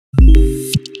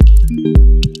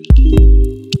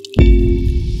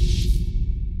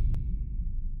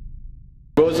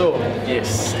Ntokozo,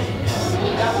 Yes.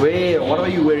 what are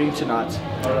you wearing tonight?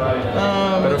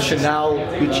 Bit of Chanel,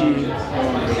 Gucci.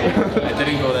 I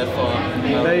didn't go that far.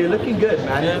 No, you're looking good,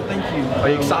 man. Yeah, thank you. Are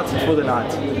you excited for the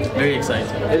night? Very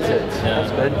excited. Is it? Yeah.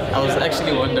 That's good. I was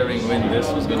actually wondering when this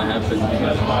was going to happen.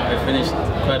 I finished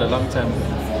quite a long time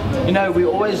ago. You know, we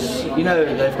always,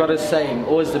 they've got a saying,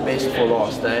 always the best for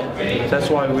last, eh? That's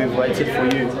why we've waited for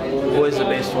you. Always the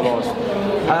best for last.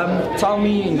 Tell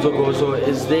me, Ntokozo,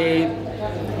 is there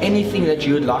anything that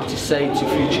you would like to say to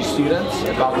future students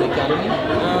about the academy?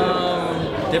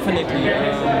 Definitely.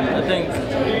 I think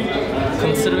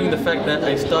considering the fact that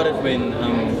I started when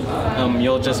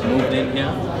y'all just moved in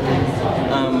here,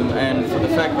 and for the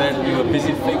fact that we were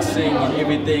busy fixing and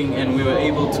everything, and we were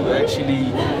able to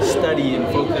actually study and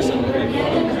focus on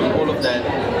all of that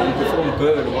and perform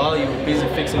good while you were busy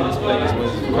fixing this place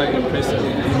was quite impressive,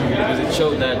 because it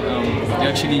showed that you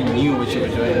actually knew what you were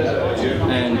doing,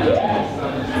 and the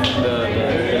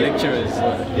lecturers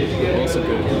were also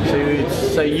good.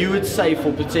 So you would say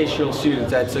for potential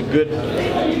students that's a good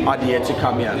idea to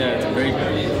come here? Yeah, it's very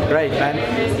good. Great, man.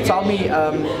 Tell me,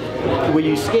 were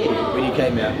you scared when you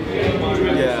came here?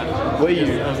 Yeah. Were you?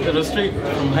 It was straight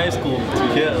from high school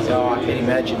to here. So. Oh, I can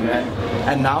imagine, man.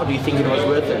 And now, do you think it was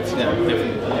worth it? Yeah,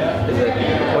 definitely. Is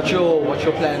it? What's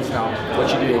your plans now? What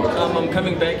you doing? I'm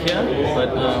coming back here, but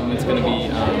it's gonna be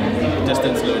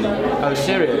distance learning. Oh,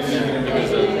 serious? Yeah,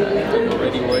 because I'm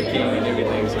already working and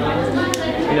everything. So.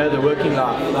 You know, the working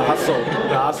life, the hustle.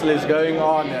 The hustle is going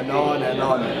on and on and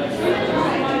on.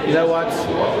 You know what?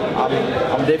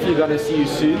 I'm definitely going to see you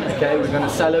soon, okay? We're going to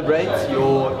celebrate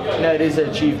your, it is an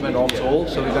achievement after all,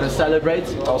 so we're going to celebrate.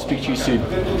 I'll speak to you soon.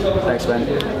 Thanks,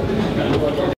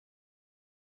 man.